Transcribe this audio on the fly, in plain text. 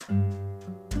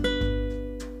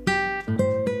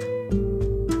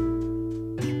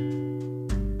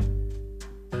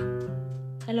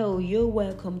you're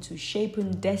welcome to Shaping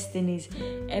Destinies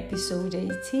episode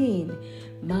 18.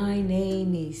 My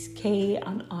name is Kay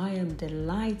and I am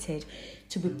delighted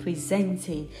to be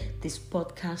presenting this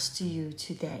podcast to you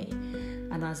today.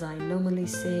 And as I normally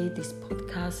say, this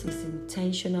podcast is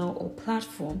intentional, or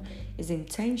platform is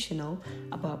intentional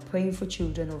about praying for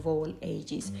children of all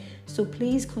ages. So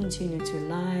please continue to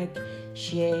like,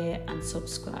 share and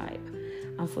subscribe.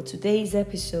 And for today's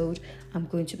episode, I'm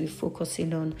going to be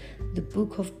focusing on the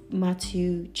book of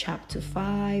Matthew chapter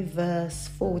 5 verse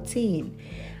 14.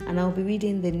 And I'll be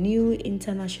reading the New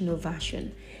International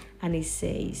Version. And it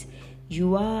says,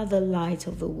 "You are the light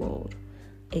of the world.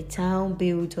 A town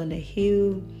built on a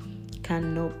hill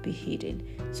cannot be hidden."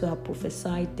 So I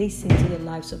prophesy this into the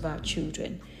lives of our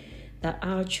children, that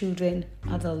our children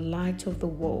are the light of the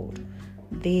world.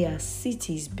 They are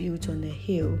cities built on a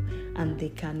hill and they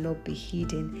cannot be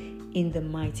hidden in the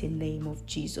mighty name of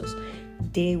Jesus.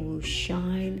 They will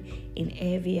shine in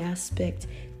every aspect.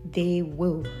 They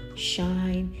will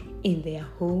shine in their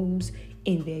homes,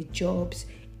 in their jobs,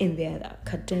 in their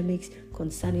academics,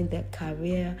 concerning their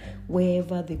career,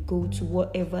 wherever they go to,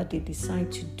 whatever they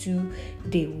decide to do,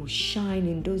 they will shine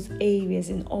in those areas,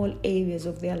 in all areas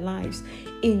of their lives,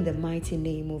 in the mighty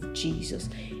name of Jesus.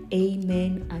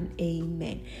 Amen and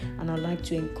amen. And I'd like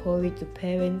to encourage the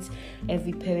parents,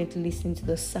 every parent listening to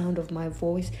the sound of my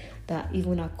voice, that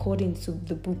even according to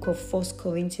the book of 1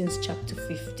 Corinthians chapter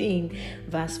 15,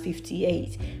 verse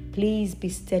 58, please be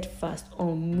steadfast,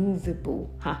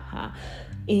 unmovable,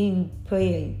 in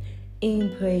praying,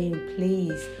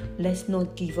 please, let's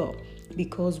not give up,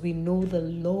 because we know the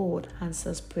Lord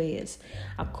answers prayers.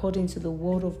 According to the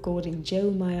word of God in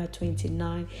Jeremiah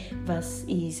 29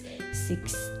 verses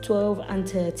 6, 12 and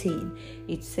 13,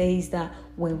 it says that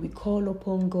when we call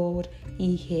upon God,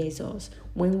 He hears us.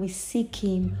 When we seek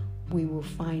Him, we will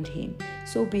find Him.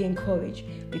 So be encouraged,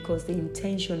 because the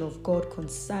intention of God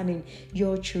concerning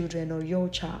your children or your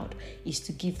child is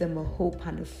to give them a hope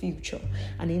and a future.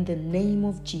 And in the name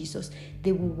of Jesus,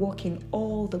 they will walk in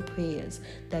all the prayers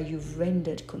that you've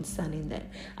rendered concerning them.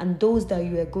 And those that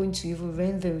you are going to even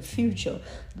render in future,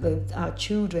 our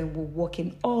children will walk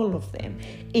in all of them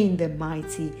in the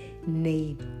mighty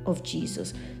name of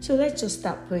Jesus. So let's just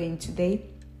start praying today.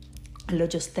 And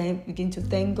let's just begin to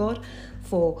thank God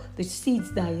for the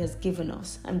seeds that He has given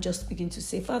us. I'm just begin to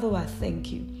say, Father, I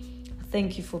thank you. I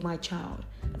thank you for my child.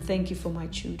 I thank you for my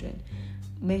children.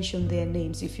 Mention their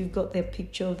names. If you've got their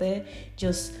picture there,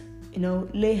 just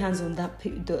lay hands on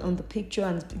on the picture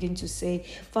and begin to say,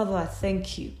 Father, I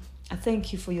thank you. I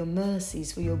thank you for your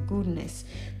mercies, for your goodness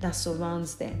that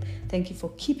surrounds them. Thank you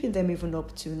for keeping them even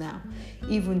up to now.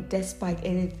 Even despite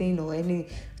anything or any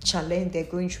challenge they're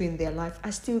going through in their life, I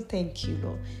still thank you,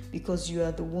 Lord, because you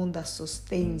are the one that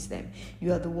sustains them.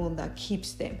 You are the one that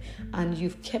keeps them. And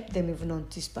you've kept them even on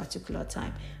this particular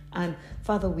time. And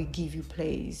Father, we give you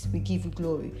praise. We give you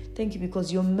glory. Thank you,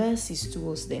 because your mercies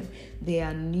towards them, they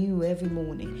are new every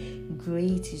morning.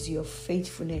 Great is your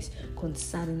faithfulness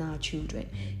concerning our children.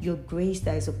 Your grace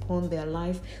that is upon their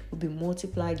life will be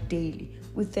multiplied daily.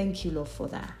 We thank you, Lord, for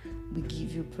that. We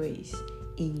give you praise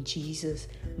in Jesus'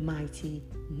 mighty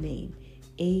name.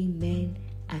 Amen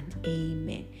and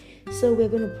amen. So we're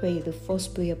going to pray the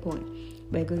first prayer point.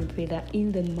 We're going to pray that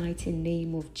in the mighty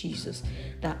name of Jesus,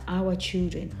 that our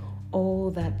children, all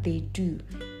that they do,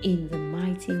 in the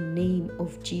mighty name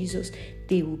of Jesus,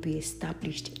 they will be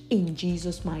established in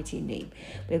Jesus' mighty name.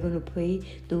 We're going to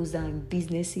pray those that are in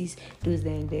businesses, those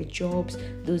that are in their jobs,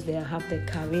 those that have their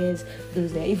careers,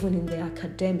 those that are even in their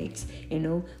academics.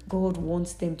 God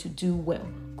wants them to do well.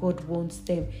 God wants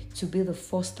them to be the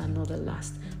first and not the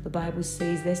last. The Bible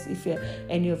says that if you're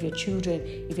any of your children,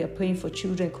 if you're praying for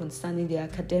children concerning their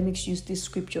academics, use this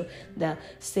scripture that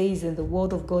says in the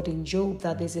word of God in Job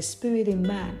that there's a spirit in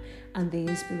man, and the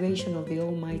inspiration of the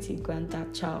Almighty grant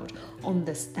that child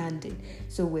understanding.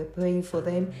 So we're praying for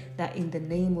them that in the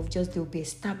name of Jesus, they'll be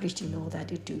established in all that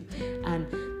they do. And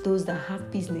those that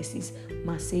have businesses,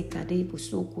 that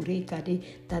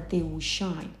they will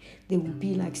shine. They will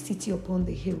be like city upon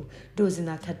the hill. Those in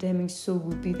academics, so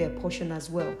will be their portion as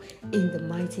well, in the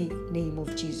mighty name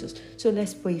of Jesus. So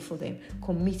let's pray for them,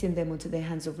 committing them into the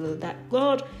hands of the Lord, that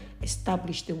God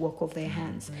establish the work of their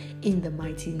hands in the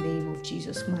mighty name of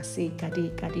Jesus.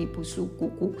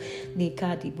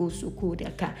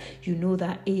 You know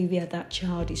that area that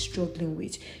child is struggling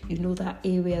with. You know that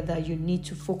area that you need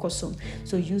to focus on.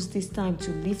 So use this time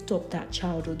to lift up that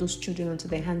child or those children onto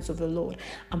the hands of the Lord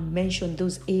and mention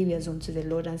those areas unto the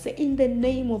Lord and say, in the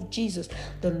name of Jesus,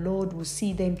 the Lord will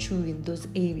see them through in those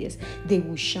areas. They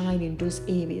will shine in those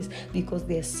areas because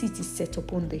their city set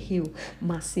upon the hill.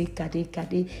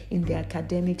 in their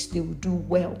academics, they will do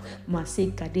well.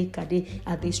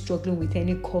 Are they struggling with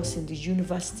any course in the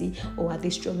university, or are they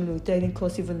struggling with any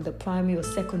course even in the primary or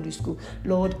secondary school?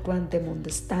 Lord, grant them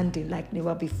understanding like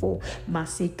never before.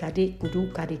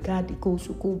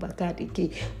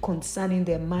 Concerning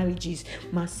their marriages,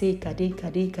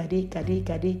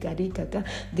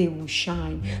 they will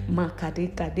shine.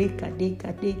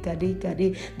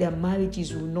 Their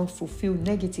marriages will not fulfill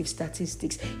negative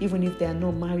statistics. Even if they are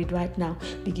not married right now,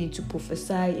 begin to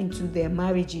prophesy into their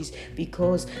marriages,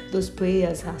 because those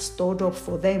prayers are stored up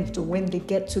for them to when they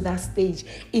get to that stage.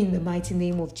 In the mighty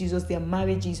name of Jesus, their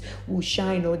marriages will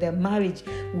shine, or the marriages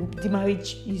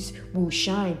will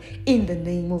shine in the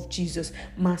name of Jesus.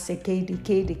 Marriage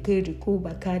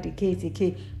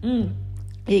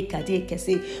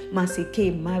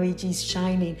is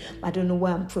shining. I don't know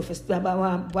why I'm prophesying,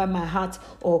 why my heart,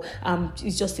 or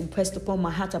it's just impressed upon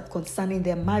my heart concerning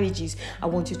their marriages. I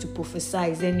want you to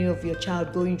prophesy. Is any of your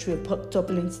child going through a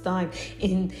turbulent time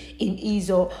in his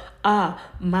or our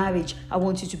marriage? I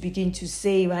want you to begin to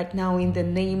say right now, in the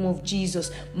name of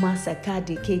Jesus,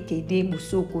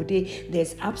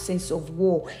 there's absence of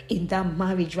war in that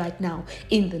marriage right now.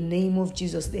 In the name of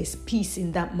Jesus, there's peace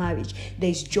in that marriage.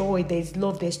 There's joy, there's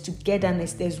love, there's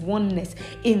togetherness, there's oneness.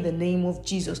 In the name of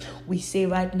Jesus, we say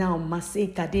right now,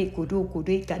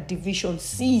 division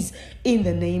cease in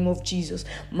the name of Jesus.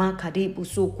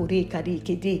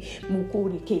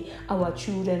 Our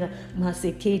children,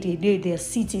 their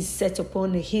cities set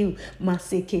upon a hill,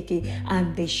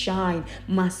 and they shine,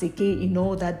 in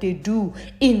all that they do,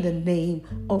 in the name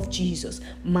of Jesus.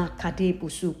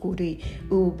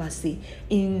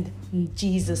 In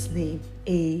Jesus' name,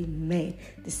 amen.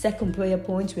 The second prayer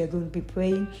point we are going to be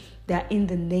praying, that in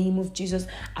the name of Jesus,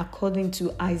 according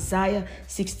to Isaiah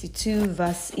 62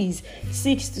 verses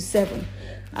 6-7,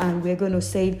 and we're going to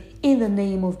say, in the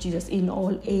name of Jesus, in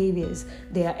all areas,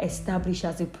 they are established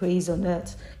as a praise on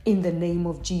earth. In the name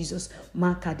of Jesus,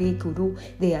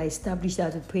 they are established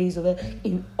as a praise of earth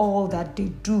in all that they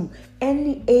do.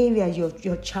 Any area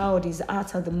your child is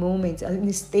at the moment,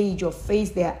 any stage of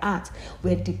phase they are at,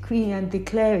 we're decreeing and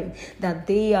declaring that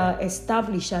they are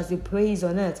established as a praise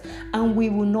on earth, and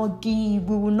we will not give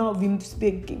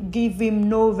him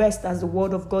no rest, as the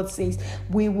word of God says.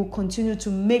 We will continue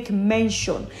to make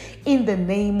mention in the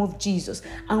name of Jesus,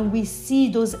 and we see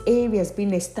those areas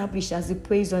being established as a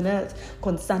praise on earth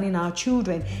concerning our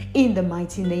children, in the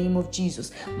mighty name of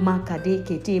Jesus.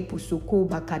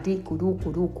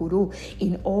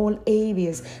 In all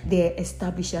areas, they are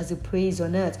established as a praise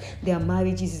on earth. Their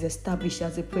marriages is established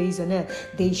as a praise on earth.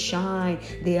 They shine.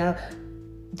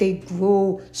 They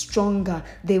grow stronger.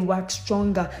 They work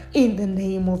stronger in the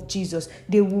name of Jesus.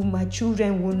 Our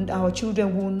children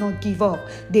will not give up.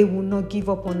 They will not give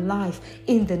up on life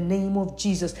in the name of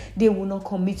Jesus. They will not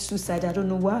commit suicide. I don't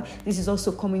know why this is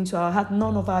also coming to our heart.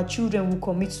 None of our children will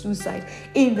commit suicide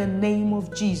in the name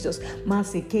of Jesus.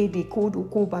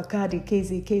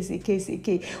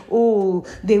 Oh,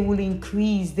 they will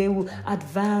increase. They will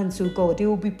advance, oh God. They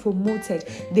will be promoted.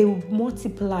 They will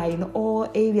multiply in all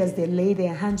areas they lay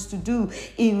their hands to do,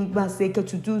 in Maseka,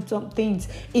 to do some things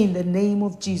in the name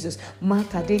of Jesus.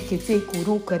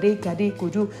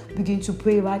 Begin to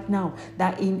pray right now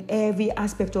that in every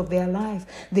aspect of their life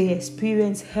they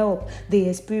experience help, they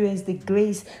experience the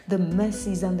grace, the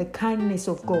mercies and the kindness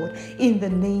of God in the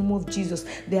name of Jesus.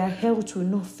 Their health will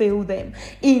not fail them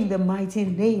in the mighty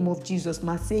name of Jesus.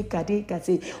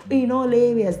 In all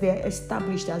areas they are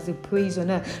established as a praise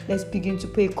on earth. Let's begin to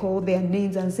pray, call their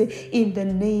names and say, in the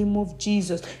name of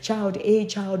Jesus, child A,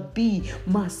 child B,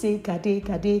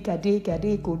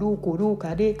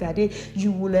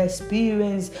 you will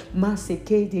experience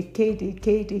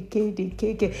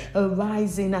a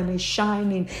rising and a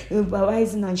shining,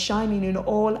 in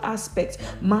all aspects.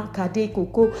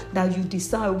 That you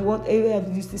decide what area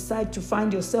you decide to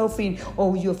find yourself in,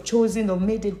 or you have chosen or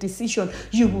made a decision,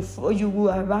 you will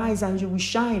arise and you will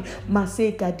shine.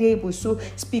 So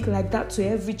speak like that to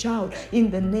every child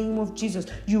in the name of Jesus.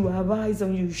 You arise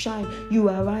and you shine. You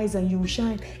arise and you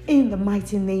shine in the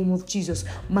mighty name of Jesus.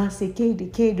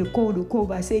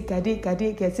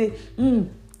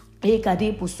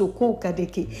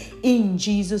 In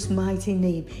Jesus' mighty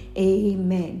name,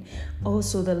 amen.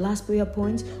 Also, the last prayer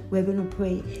point, we're going to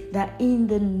pray that in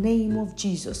the name of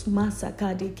Jesus, oh,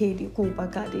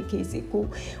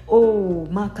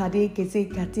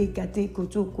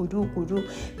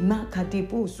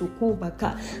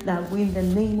 that in the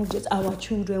name of Jesus, our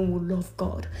children will love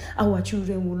God. Our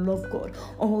children will love God.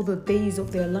 All the days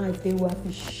of their life, they will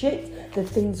appreciate the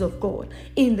things of God.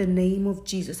 In the name of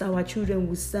Jesus, our children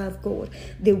will serve God.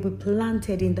 They will be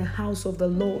planted in the house of the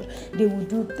Lord. They will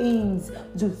do things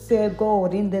to fear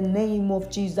God. In the name of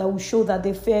Jesus, I will show that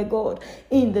they fear God.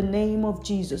 In the name of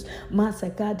Jesus.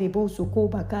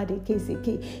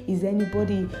 Is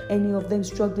anybody, any of them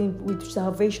struggling with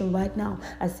salvation right now?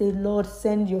 I say, Lord,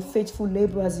 send your faithful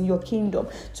laborers in your kingdom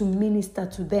to minister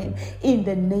to them. In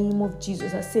the name of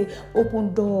Jesus, I say,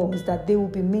 open doors that they will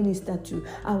be ministered to.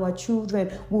 Our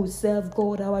children will serve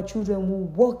God. Our children will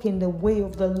walk in the way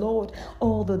of the Lord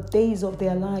all the days of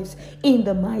their lives. In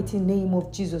the mighty name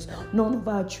of Jesus, none of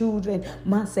our children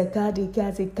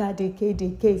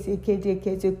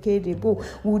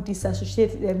will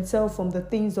disassociate themselves from the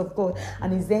things of God.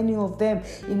 And is any of them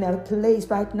in a place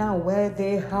right now where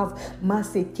they have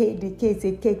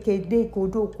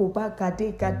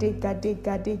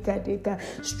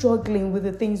struggling with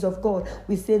the things of God?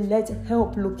 We say, let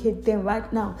help locate them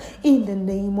right now in the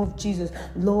name of Jesus.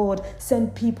 Lord,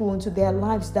 send people into their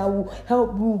lives that will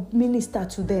help, will minister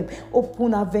to them.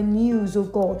 Open avenues, oh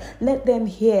God. Let them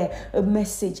hear a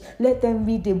message. Let them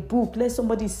read a book. Let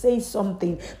somebody say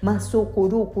something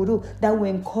that will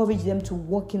encourage them to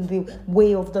walk in the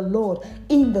way of the Lord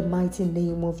in the mighty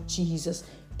name of Jesus.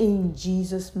 In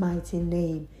Jesus' mighty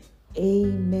name.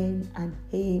 Amen and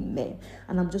amen.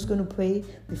 And I'm just going to pray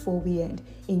before we end.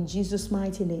 In Jesus'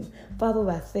 mighty name. Father,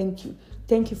 I thank you.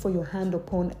 Thank you for your hand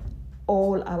upon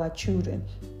all our children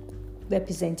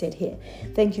represented here.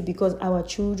 Thank you because our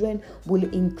children will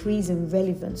increase in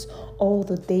relevance all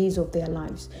the days of their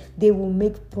lives. They will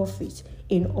make profit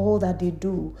in all that they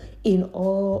do, in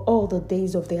all the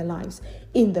days of their lives,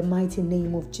 in the mighty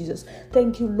name of Jesus.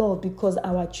 Thank you, Lord, because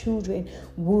our children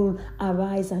will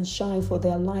arise and shine, for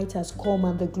their light has come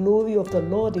and the glory of the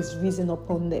Lord is risen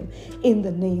upon them, in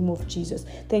the name of Jesus.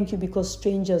 Thank you because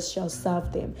strangers shall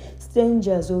serve them.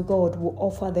 Strangers, oh God, will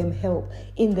offer them help,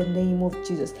 in the name of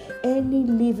Jesus. Any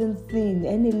living thing,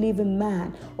 any living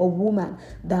man or woman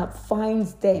that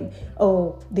finds them,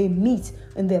 or they meet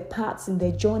in their paths, in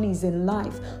their journeys in life,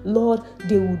 Lord,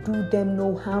 they will do them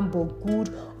no harm but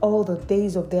good all the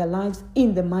days of their lives,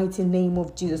 in the mighty name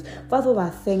of Jesus. Father, I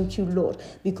thank you, Lord,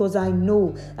 because I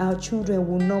know our children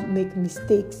will not make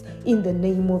mistakes, in the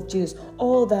name of Jesus.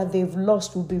 All that they've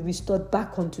lost will be restored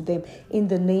back unto them, in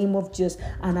the name of Jesus.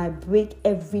 And I break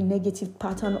every negative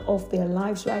pattern of their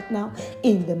lives right now,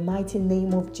 in the mighty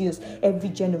name of Jesus. Every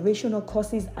generational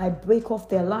curses, I break off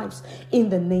their lives, in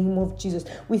the name of Jesus.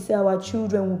 We say our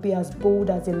children will be as bold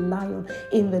as a lion,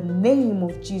 in the name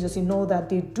of Jesus. In all that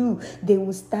they do, they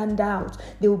will stand out.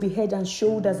 They will be head and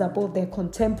shoulders above their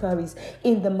contemporaries,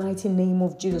 in the mighty name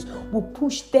of Jesus. We'll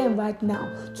push them right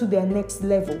now to their next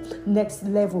level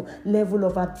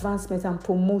of advancement and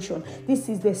promotion. This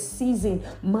is the season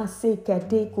of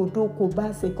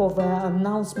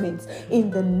announcements,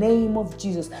 in the name of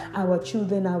Jesus. Our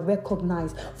children are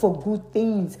recognized for good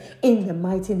things, in the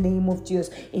mighty name of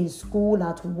Jesus. In school,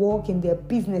 at work, in their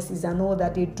businesses and all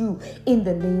that they do, in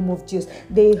the name of Jesus.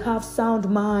 They have sound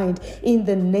mind, in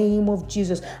the name of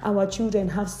Jesus. Our children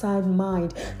have sound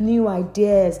mind. New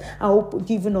ideas are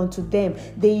given unto them.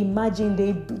 They imagine,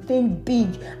 they think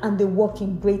big, and they walk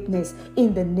in greatness,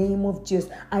 in the name of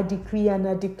Jesus. I decree and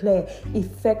I declare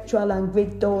effectual and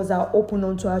great doors are open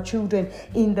unto our children,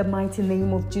 in the mighty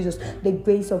name of Jesus. The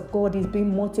grace of God is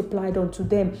being multiplied unto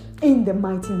them, in the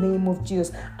mighty name of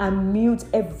Jesus. And mute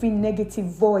every negative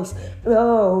voice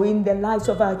in the lives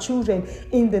of our children,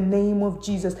 in the name of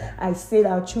Jesus. I said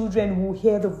our children will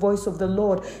hear the voice of the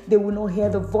Lord. They will not hear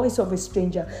the voice of a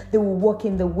stranger. They will walk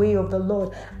in the way of the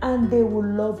Lord, and they will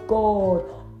love God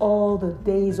all the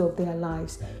days of their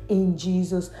lives, in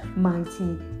Jesus'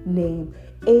 mighty name.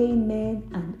 Amen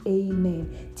and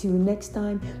amen. Till next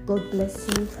time, God bless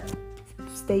you.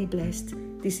 Stay blessed.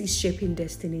 This is Shaping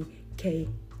Destiny. K.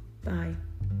 Bye.